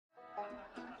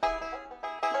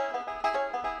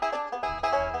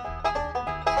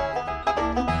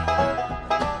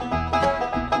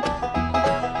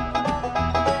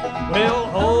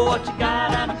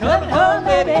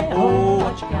Oh,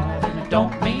 what you got, and it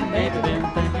don't mean baby, been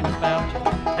thinking about you,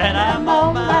 and I'm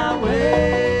on my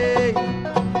way.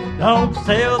 Don't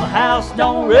sell the house,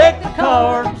 don't wreck the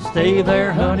car. Stay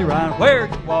there, honey, right where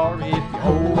you are. If you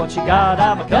hold what you got,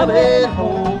 I'm a-coming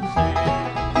home.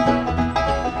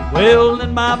 Well,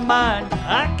 in my mind,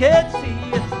 I can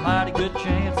see it's a mighty good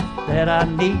chance that I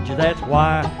need you. That's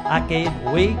why I can't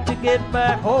wait to get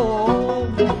back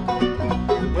home.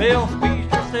 Well, squeeze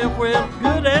yourself real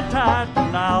good and tight,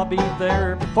 and I'll be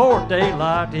there before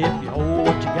daylight. If you hold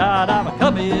what you got, I'm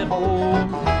a-coming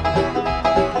home.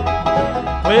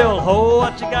 Well, hold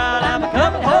what you got, I'm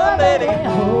a-coming home, baby.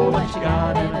 Hold what you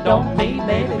got, and I don't mean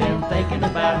baby, been thinking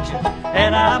about you,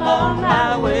 and I'm on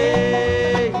my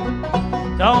way.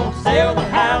 Don't sell the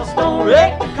house, don't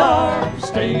wreck the car.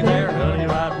 Stay there, honey,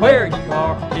 right where you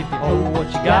are. If you hold what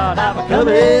you got, I'm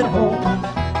a-coming home.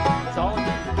 It's all good.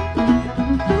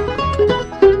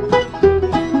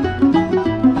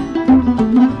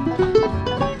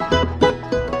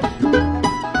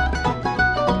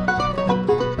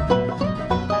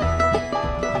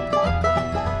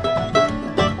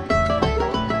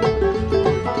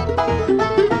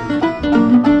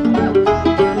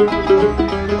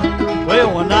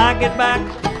 Get back,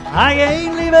 I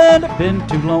ain't leaving. It's been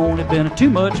too long, it's been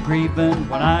too much grieving.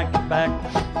 When I get back,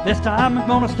 this time I'm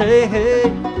gonna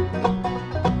stay.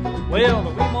 Well,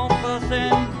 we won't fuss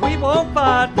and we won't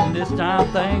fight, and this time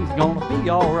things gonna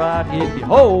be alright. If you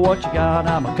hold what you got,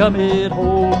 I'm a-coming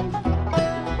home.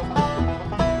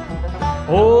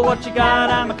 Hold what you got,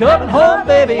 I'm a-coming home,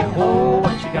 baby. Hold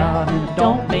what you got, and it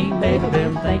don't mean baby,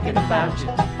 been thinking about you,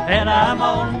 and I'm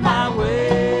on my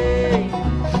way.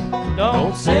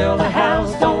 Don't sell the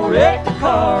house, don't wreck the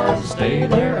car. Stay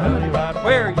there, honey, right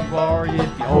where you are. If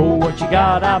you hold what you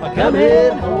got, I'm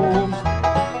a-coming home.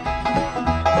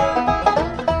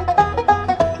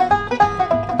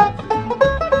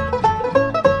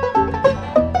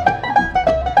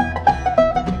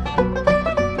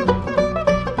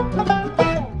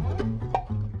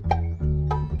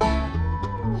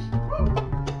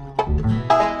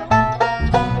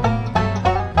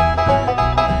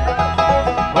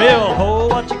 Well,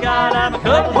 hold what you got, I'm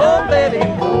a-coming home, baby.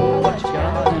 Hold what you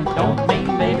got, and it don't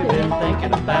mean baby, been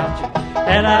thinking about you,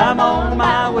 and I'm on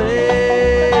my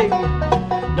way.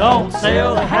 Don't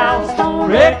sell the house, don't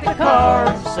wreck the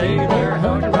car. Stay there,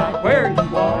 honey, right where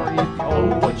you are. If you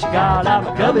hold what you got, I'm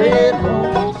a-coming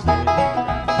home.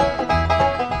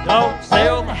 Don't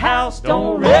sell the house,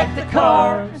 don't wreck the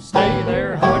car. Stay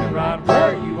there, honey, right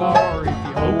where you are. If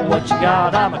you hold what you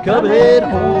got, I'm a-coming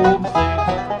home.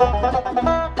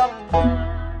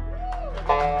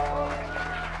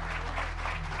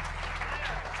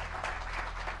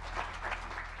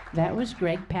 That was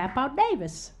Greg Papow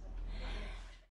Davis.